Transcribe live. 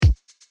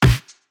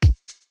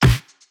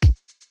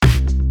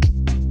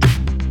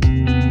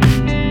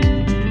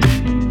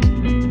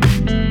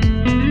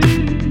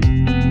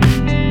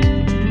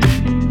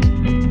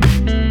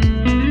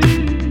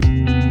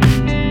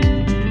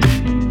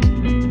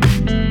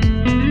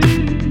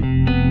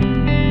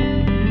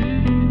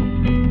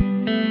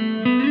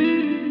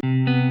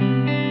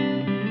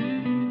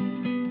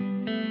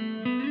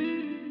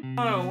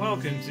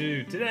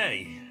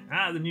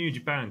at the New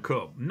Japan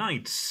Cup,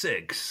 Night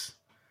 6.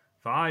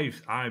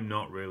 5, I'm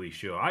not really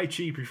sure.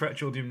 Aichi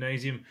Prefectural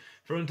Gymnasium, in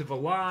front of a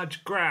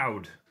large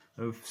crowd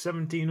of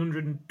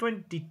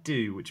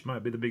 1,722, which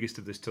might be the biggest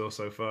of this tour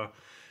so far.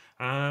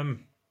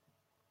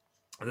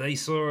 They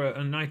saw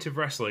a night of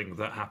wrestling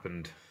that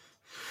happened.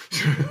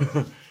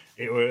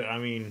 It was,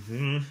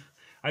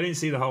 I didn't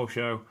see the whole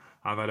show.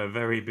 I've had a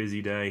very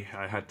busy day.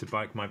 I had to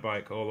bike my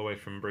bike all the way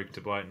from Brigg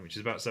to Brighton, which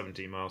is about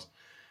 17 miles,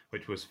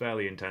 which was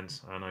fairly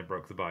intense, and I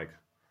broke the bike.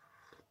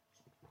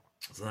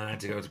 So then I had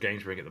to go to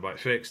Gainsborough and get the bike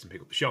fixed and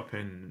pick up the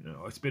shopping.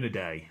 It's been a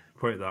day,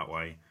 put it that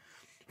way.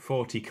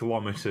 40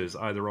 kilometres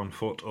either on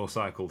foot or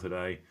cycle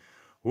today.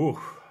 Ooh,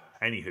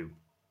 anywho.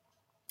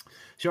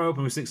 Show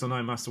opened with 6 or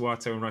 9 Master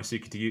Wato and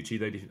Raisuke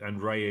Taguchi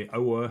and Rei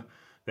Owa.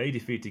 They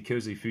defeated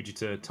Kozi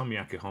Fujita,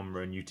 Tomoyaki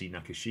Honma and Yuti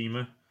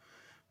Nakashima,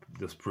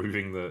 thus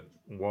proving that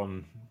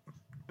one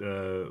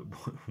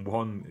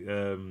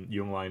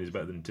young lion is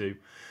better than 2.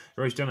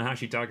 Hiroshi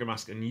Tanahashi, Tiger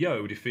Mask and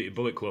Yo defeated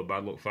Bullet Club,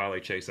 Bad Luck Fale,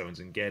 Chase Owens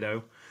and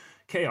Gedo.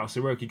 Chaos,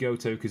 Hiroki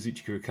Goto,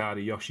 Kazuchika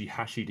Okada,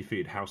 Yoshi-Hashi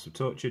defeated House of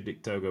Torture,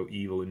 Dick Togo,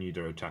 Evil and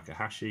Yujiro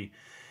Takahashi.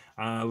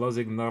 Los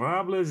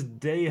Ignorables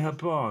de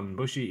Japón,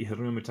 Bushi,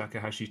 Hiruma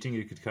Takahashi,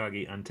 Shingo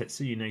Takagi and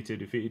Tetsuya Naito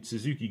defeated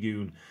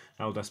Suzuki-gun,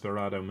 El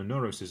Desperado,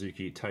 Minoru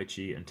Suzuki,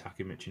 Taichi and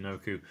Taka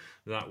Michinoku.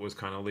 That was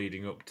kind of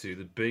leading up to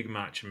the big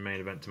match and main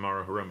event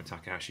tomorrow, Hiruma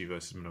Takahashi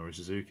versus Minoru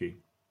Suzuki.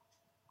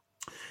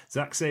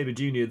 Zack Sabre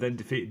Jr. then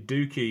defeated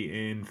Dookie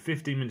in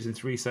 15 minutes and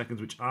 3 seconds,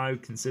 which I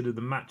would consider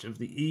the match of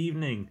the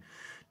evening.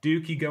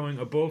 Dookie going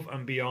above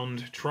and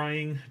beyond,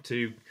 trying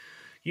to,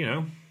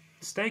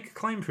 stake a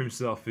claim for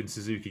himself in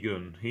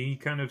Suzuki-gun. He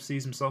kind of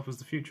sees himself as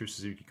the future of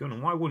Suzuki-gun,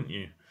 and why wouldn't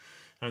you?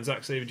 And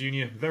Zack Sabre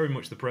Jr., very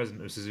much the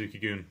president of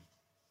Suzuki-gun,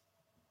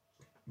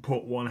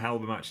 put one hell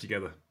of a match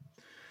together.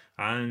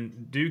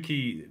 And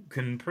Dookie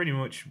can pretty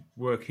much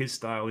work his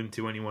style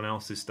into anyone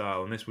else's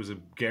style, and this was a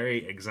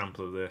great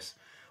example of this.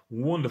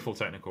 Wonderful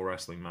technical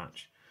wrestling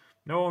match.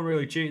 No one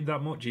really cheated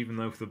that much, even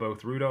though they're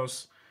both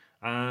Rudos.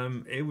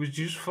 It was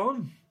just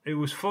fun. It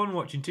was fun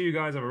watching two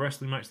guys have a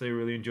wrestling match they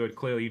really enjoyed,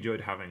 clearly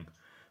enjoyed having.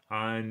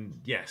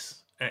 And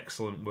yes,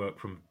 excellent work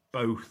from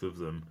both of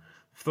them.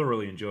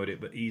 Thoroughly enjoyed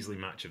it, but easily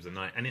match of the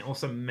night. And it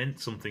also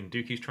meant something.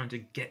 Dookie's trying to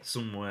get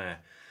somewhere.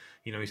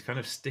 He's kind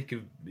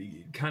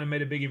of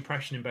made a big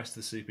impression in Best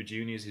of the Super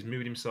Juniors. He's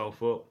moved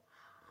himself up.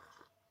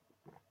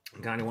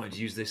 And kind of wanted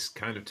to use this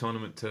kind of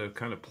tournament to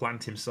kind of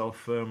plant himself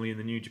firmly in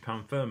the New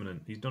Japan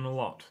Firmament. He's done a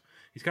lot.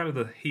 He's kind of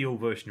the heel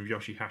version of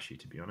Yoshi-Hashi,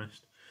 to be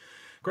honest.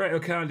 Great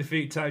Okan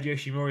defeated Taiji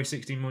Ishimori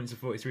 16 minutes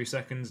and 43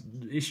 seconds.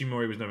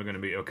 Ishimori was never going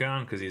to beat Okan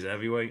because he's a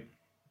heavyweight,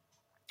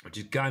 which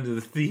is kind of the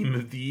theme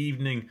of the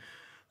evening.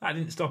 That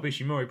didn't stop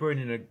Ishimori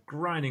putting in a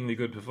grindingly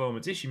good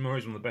performance. Ishimori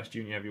is one of the best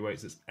junior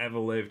heavyweights that's ever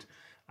lived,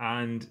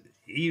 and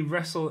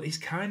he's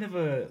kind of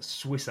a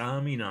Swiss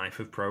Army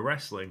knife of pro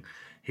wrestling.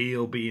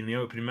 He'll be in the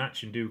opening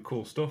match and do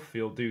cool stuff.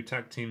 He'll do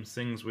tag team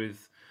things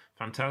with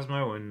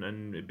Phantasmo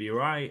and it'd be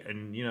alright.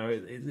 And,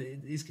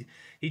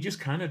 he just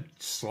kind of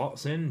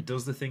slots in,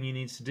 does the thing he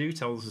needs to do,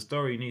 tells the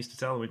story he needs to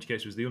tell, in which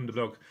case was the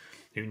underdog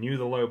who knew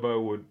the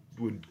Lobo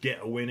would get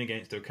a win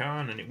against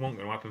Okan, and it wasn't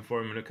going to happen for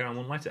him, and Okan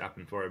won't let it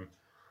happen for him.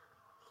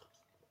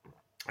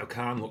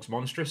 Okan looks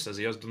monstrous, as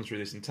he has done through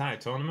this entire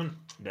tournament.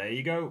 There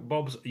you go.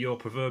 Bob's your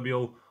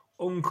proverbial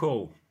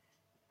uncle.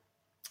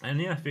 And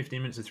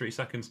 15 minutes and 3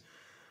 seconds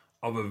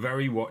of a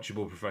very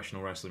watchable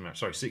professional wrestling match.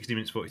 Sorry, 60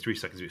 minutes 43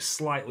 seconds. It was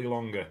slightly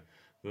longer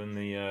than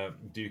the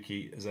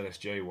Dookie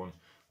ZSJ one,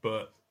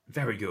 but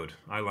very good.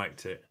 I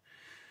liked it.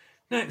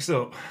 Next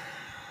up,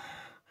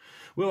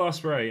 Will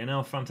Ospreay and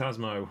El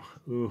Phantasmo.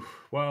 Ooh,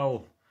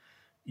 well,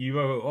 you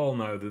all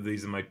know that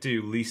these are my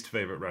two least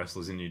favourite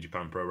wrestlers in New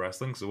Japan Pro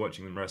Wrestling, so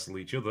watching them wrestle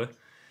each other,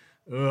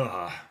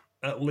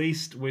 at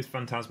least with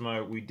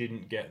Phantasmo, we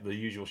didn't get the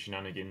usual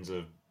shenanigans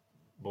of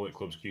Bullet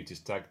Club's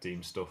cutest tag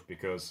team stuff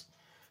because,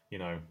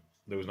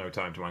 there was no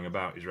time to hang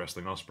about. He's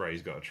wrestling Ospreay.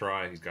 He's got to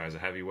try. These guys are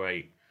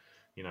heavyweight.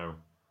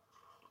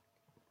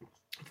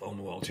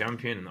 Former world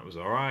champion, and that was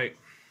all right.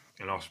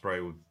 And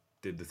Ospreay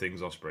did the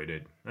things Ospreay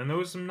did. And there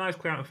was some nice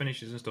counter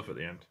finishes and stuff at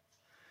the end.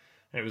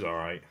 It was all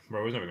right. But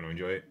I was never going to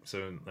enjoy it,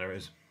 so there it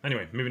is.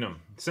 Anyway, moving on.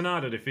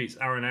 Sanada defeats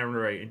Aaron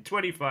Henry in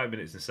 25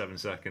 minutes and 7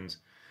 seconds.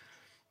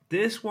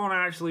 This one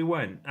actually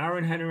went.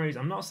 Aaron Henry's,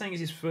 I'm not saying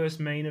it's his first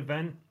main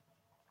event,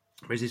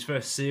 but it's his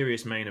first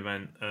serious main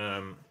event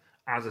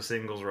as a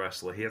singles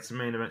wrestler. He had some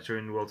main events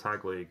during the World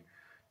Tag League,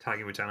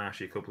 tagging with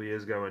Tanahashi a couple of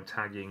years ago and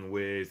tagging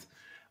with,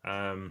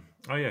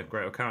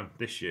 Great Okan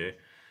this year.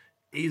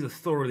 He's a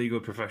thoroughly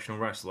good professional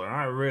wrestler.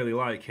 I really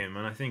like him,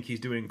 and I think he's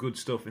doing good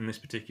stuff in this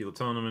particular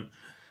tournament.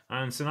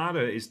 And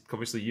Sanada is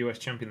obviously US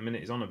champion at the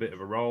minute. He's on a bit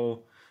of a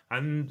roll.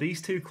 And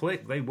these two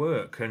click, they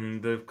work.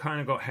 And they've kind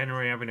of got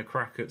Henry having a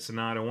crack at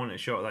Sanada, wanting a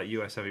shot at that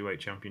US Heavyweight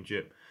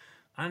Championship.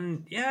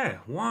 And yeah,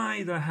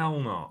 why the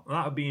hell not?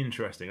 That would be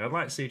interesting. I'd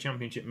like to see a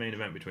championship main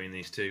event between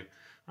these two.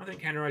 I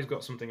think Henry's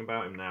got something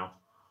about him now.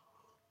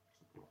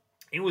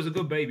 He was a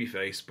good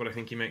babyface, but I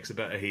think he makes a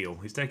better heel.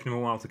 It's taken him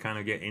a while to kind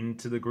of get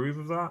into the groove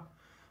of that.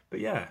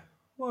 But yeah,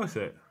 worth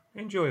it.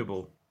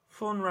 Enjoyable.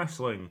 fun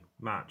wrestling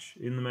match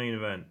in the main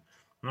event.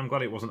 And I'm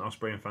glad it wasn't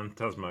Ospreay and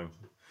Phantasmo.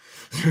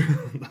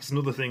 That's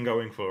another thing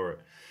going for it.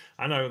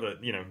 I know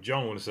that,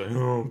 John would say,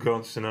 oh,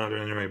 God, Sonata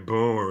anyway,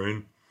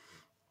 boring.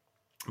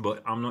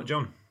 But I'm not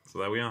John. So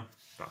there we are.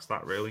 That's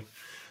that, really.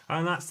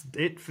 And that's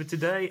it for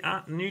today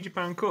at New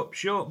Japan Cup.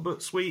 Short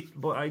but sweet,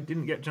 but I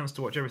didn't get a chance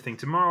to watch everything.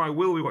 Tomorrow I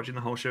will be watching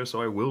the whole show, so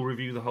I will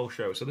review the whole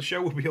show. So the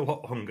show will be a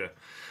lot longer.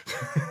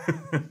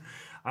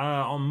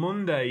 On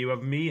Monday, you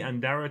have me and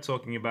Dara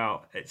talking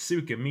about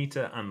Etsuka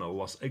Mita and the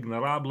Los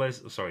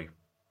Cocajares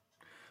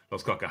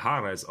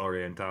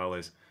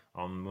Orientales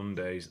on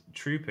Monday's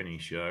True Penny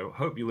show.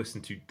 Hope you listen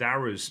to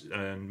Dara's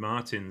and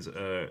Martin's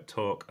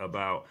talk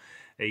about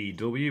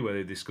AEW, where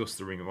they discussed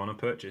the Ring of Honor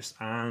purchase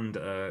and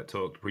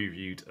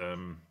previewed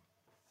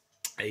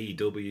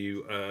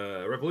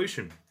AEW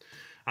Revolution.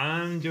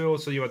 And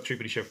you had True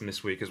Penny show from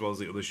this week, as well as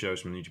the other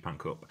shows from the New Japan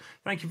Cup.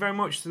 Thank you very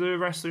much to the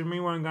Wrestling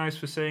Rewind guys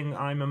for saying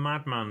I'm a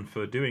madman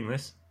for doing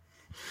this.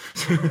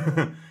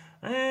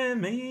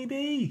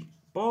 Maybe.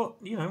 But,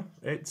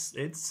 it's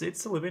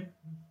a living.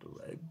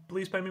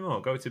 Please pay me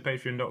more. Go to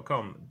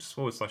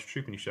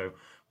patreon.com/True Show,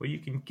 where you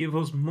can give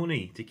us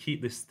money to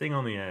keep this thing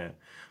on the air.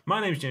 My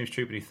name is James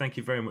Trupany. Thank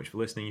you very much for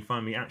listening. You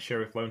find me at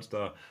Sheriff Lone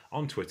Star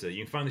on Twitter.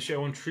 You can find the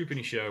show on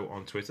Trupany Show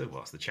on Twitter. Well,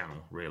 that's the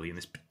channel, really, in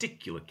this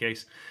particular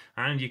case.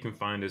 And you can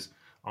find us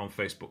on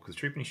Facebook with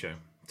Trupany Show.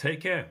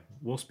 Take care.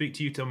 We'll speak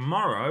to you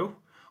tomorrow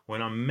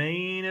when our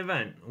main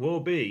event will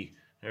be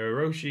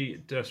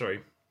Hiromu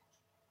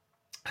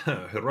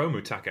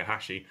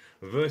Takahashi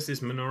versus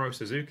Minoru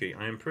Suzuki.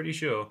 I am pretty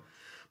sure.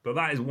 But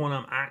that is one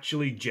I'm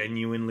actually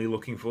genuinely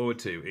looking forward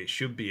to. It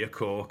should be a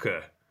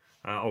corker.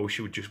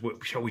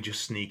 Shall we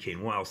just sneak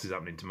in? What else is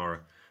happening tomorrow?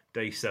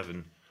 Day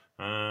 7.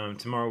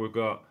 Tomorrow we've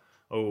got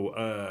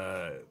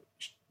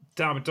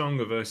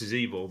Tamatonga versus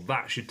Evil.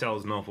 That should tell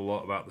us an awful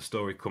lot about the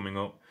story coming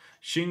up.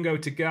 Shingo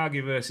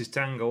Takagi versus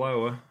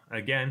Tangaloa.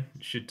 Again,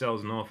 should tell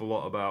us an awful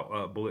lot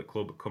about Bullet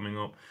Club coming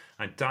up.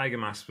 And Tiger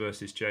Mask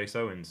versus Chase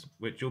Owens,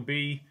 which will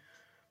be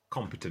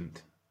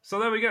competent. So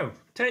there we go.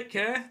 Take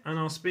care, and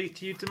I'll speak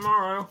to you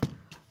tomorrow.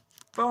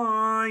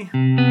 Bye.